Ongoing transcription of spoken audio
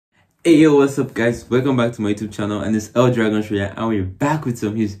Hey yo, what's up guys? Welcome back to my YouTube channel, and it's El Dragon Shreya, and we're back with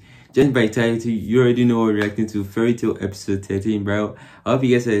some news. Just by title, you already know we're reacting to Fairy Tail episode 13, bro. I hope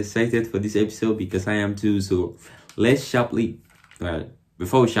you guys are excited for this episode because I am too. So let's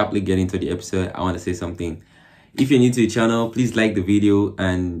before we sharply get into the episode, I want to say something. If you're new to the channel, please like the video,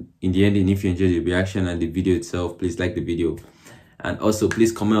 and in the ending, if you enjoyed the reaction and the video itself, please like the video. And also,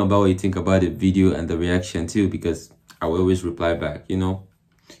 please comment about what you think about the video and the reaction too, because I will always reply back, you know.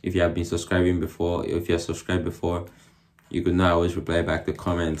 If you have been subscribing before, if you have subscribed before, you could not always reply back to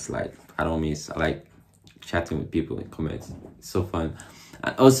comments. Like, I don't miss. I like chatting with people in comments. It's so fun.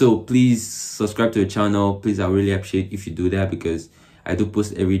 And also, please subscribe to the channel. Please, I really appreciate if you do that, because I do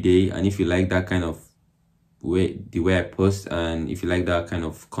post every day. And if you like that kind of the way I post, and if you like that kind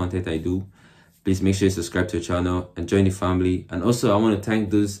of content I do, please make sure you subscribe to the channel and join the family. And also, I want to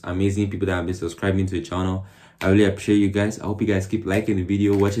thank those amazing people that have been subscribing to the channel. I really appreciate you guys. I hope you guys keep liking the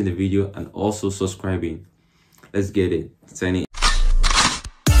video, watching the video, and also subscribing. Let's get it. Sign it.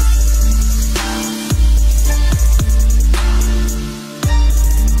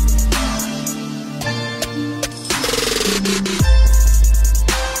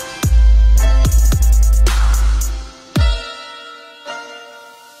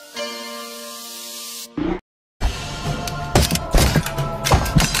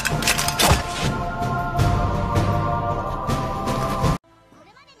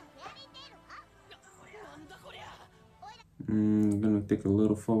 I'm gonna take a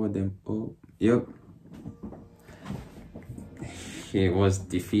little forward then. Oh, yep. He was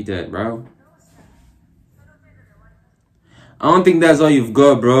defeated, bro. I don't think that's all you've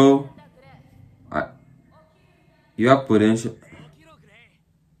got, bro. You have potential.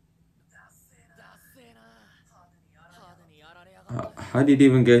 How did he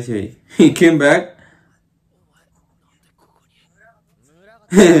even get here? He came back?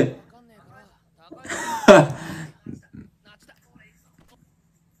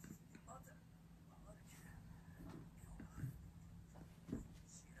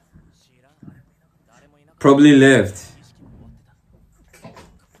 Probably left.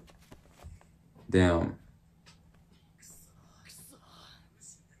 Damn.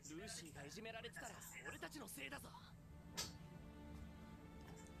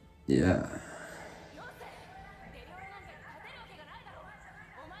 Yeah.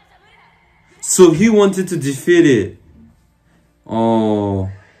 So he wanted to defeat it.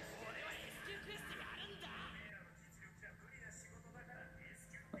 Oh.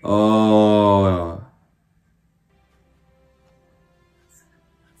 Oh.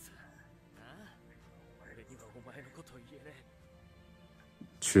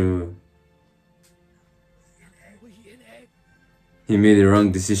 True. He made the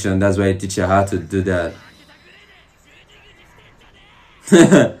wrong decision. That's why I teach you how to do that.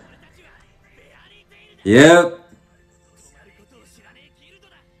 Yep.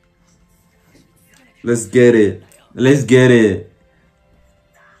 Let's get it. Let's get it.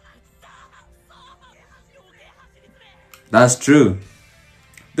 That's true.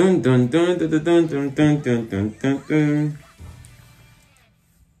 Dun dun dun dun dun dun dun dun dun dun dun.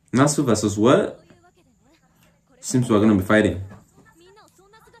 Natsu versus what? Seems we're gonna be fighting.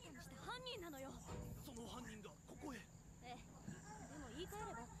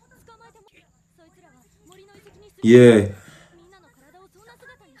 Yeah.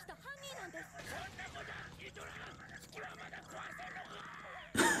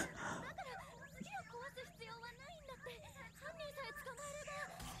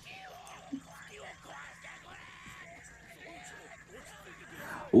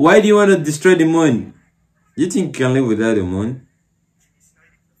 Why do you want to destroy the moon? You think you can live without the moon?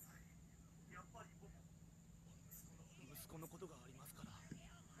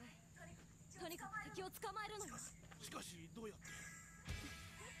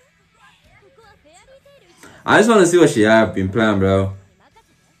 I just want to see what she have been planning, bro.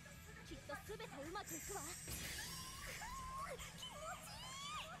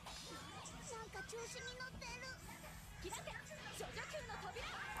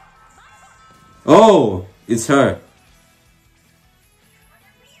 Oh, it's her.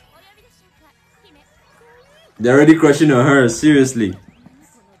 They're already crushing on her, seriously.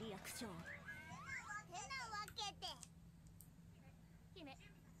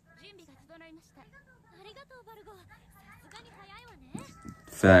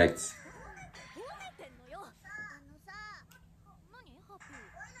 Facts.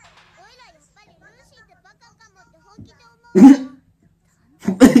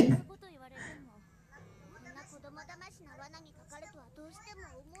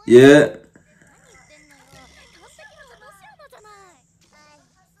 Yeah.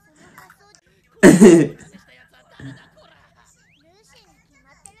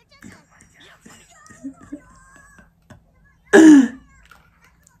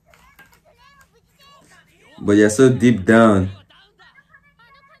 But you're so deep down.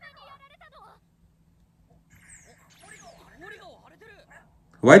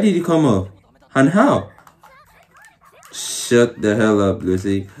 Why did you come up? And how? Shut the hell up,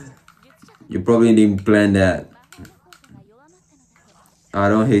 Lucy. You probably didn't plan that. I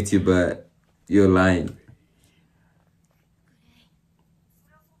don't hate you, but you're lying.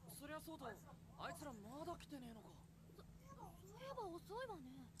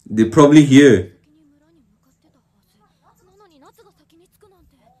 They're probably here.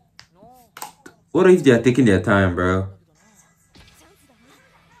 What if they are taking their time, bro?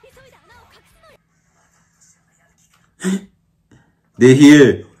 They're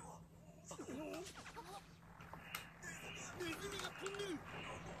here.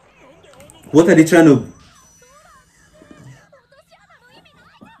 What are they trying to...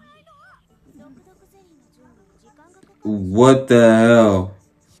 What the hell?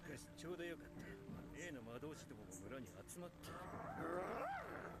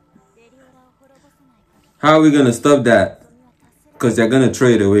 How are we gonna stop that? Because they're gonna throw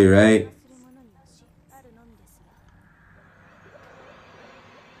it away, right?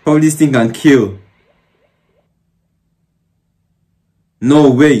 Probably this thing can kill.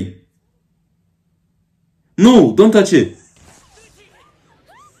 No way. No, don't touch it.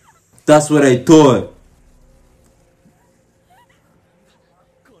 That's what I thought.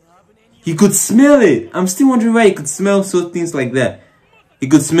 He could smell it. I'm still wondering why he could smell so things like that. He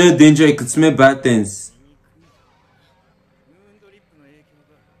could smell danger, he could smell bad things.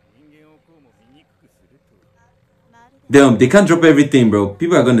 Damn, they can't drop everything, bro.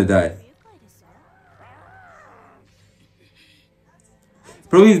 People are gonna die.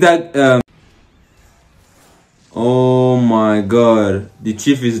 Probably that, oh my god. The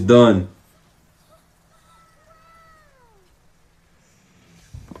chief is done.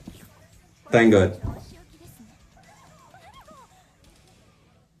 Thank God.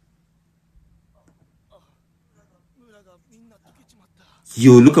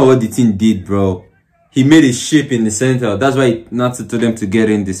 Yo, look at what the team did, bro. He made a shape in the center. That's why Natsu told them to get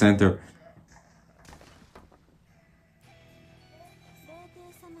in the center.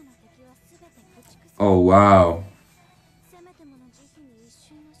 Oh, wow.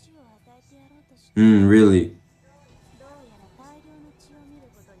 Really?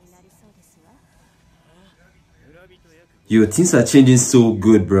 Yo, things are changing so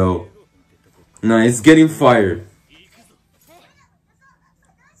good, bro. Nah, it's getting fired.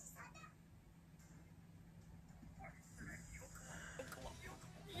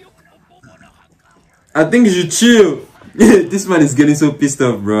 I think you should chill. This man is getting so pissed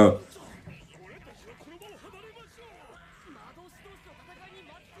off, bro.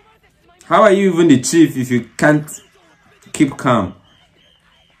 How are you even the chief if you can't keep calm?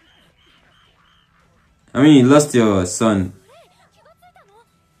 I mean, you lost your son.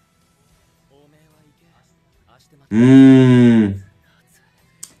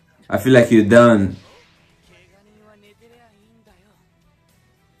 I feel like you're done.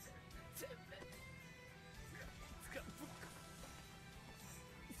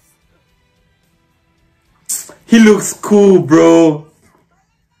 He looks cool, bro.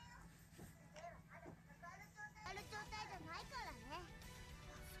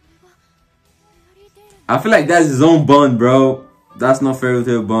 I feel like that's his own bond, bro. That's not fairy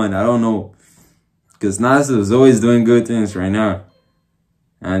tale bond. I don't know. Because Natsu is always doing good things right now.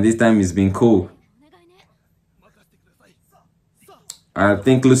 And this time he's been cool. I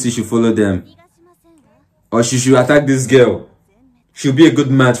think Lucy should follow them. Or she should attack this girl. She'll be a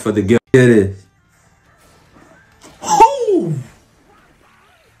good match for the girl. Get it? Oh!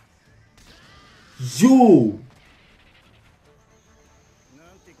 Yo!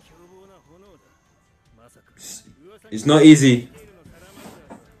 It's not easy.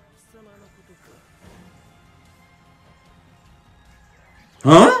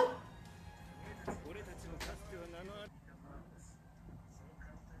 Huh?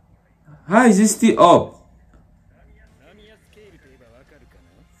 How is it still up?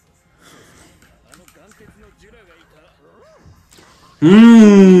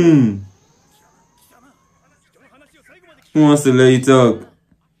 Who wants to let you talk?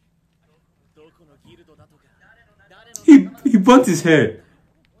 He burnt his hair.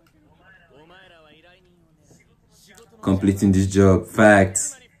 Completing this job.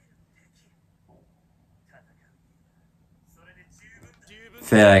 Facts.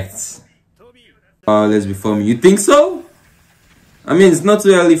 Facts. Oh, let's be forming. You think so? I mean, it's not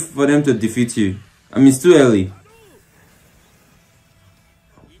too early for them to defeat you. I mean, it's too early.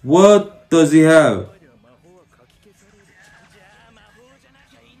 What does he have?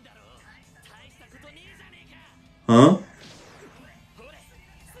 Huh?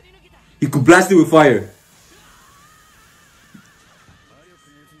 He could blast it with fire.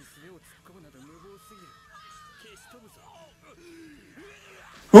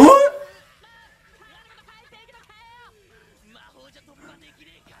 Huh?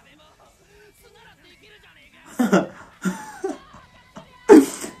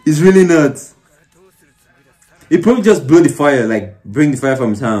 It's really nuts. He probably just blew the fire, like bring the fire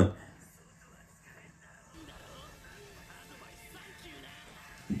from town.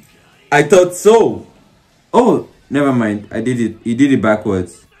 I thought so. Oh, never mind. I did it. He did it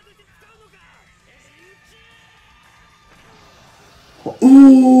backwards.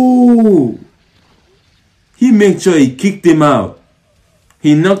 Ooh! He made sure he kicked him out.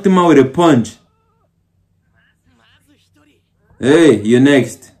 He knocked him out with a punch. Hey, you're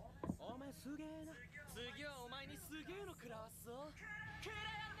next.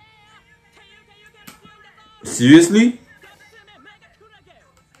 Seriously?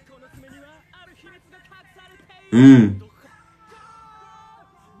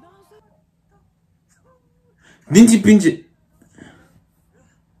 Didn't you pinch it?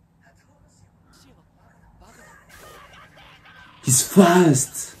 He's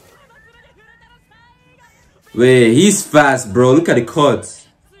fast. Wait, he's fast, bro. Look at the cuts.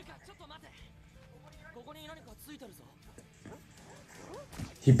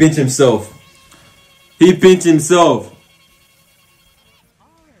 He pinched himself. He pinched himself.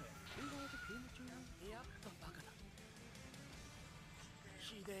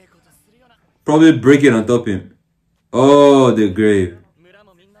 Probably break it on top of him. Oh, the grave.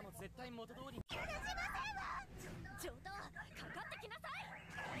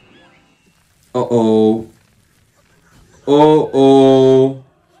 Uh-oh. Uh-oh.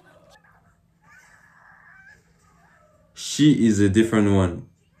 She is a different one.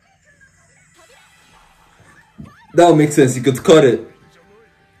 That would make sense. You could cut it.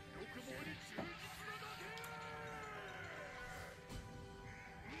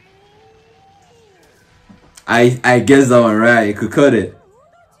 I guess that one right. You could cut it.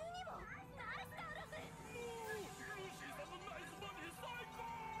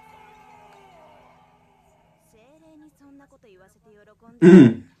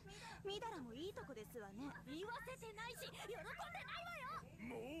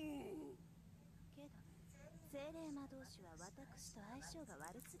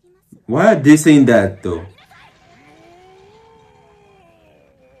 Why are they saying that though?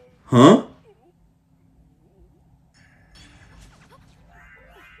 Huh?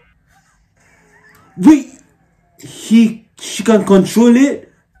 Wait, she can control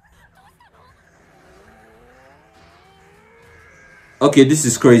it? Okay, this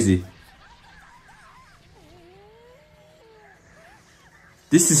is crazy.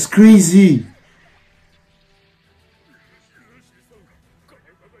 This is crazy.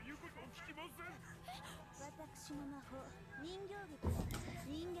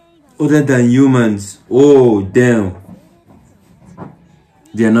 Other than humans. Oh, damn.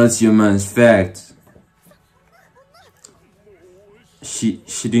 They're not humans. Fact.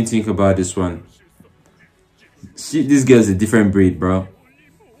 She didn't think about this one. This girl's a different breed, bro.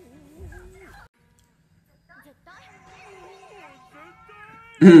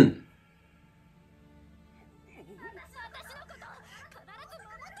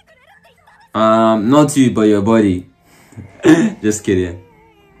 Not you, but your body. Just kidding.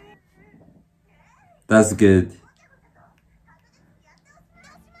 That's good.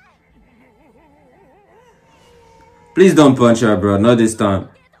 Please don't punch her, bro. Not this time.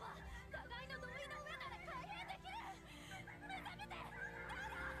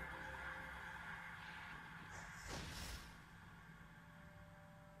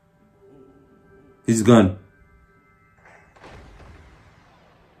 He's gone.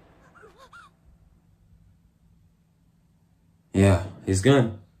 Yeah, he's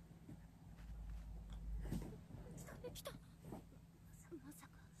gone.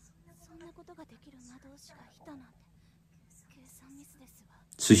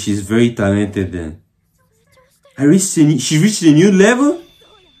 So she's very talented then. She reached a new level?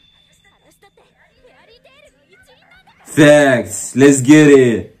 Facts. Let's get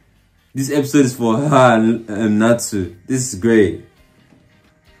it. This episode is for her and Natsu. This is great.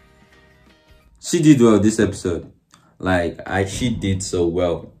 She did well this episode. She did so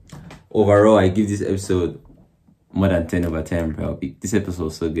well. Overall, I give this episode more than 10 over 10, bro. This episode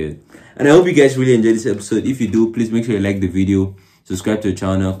was so good. And I hope you guys really enjoyed this episode. If you do, please make sure you like the video. subscribe to the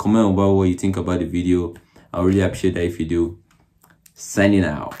channel, comment about what you think about the video. I really appreciate that if you do. Signing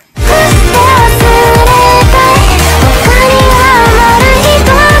out.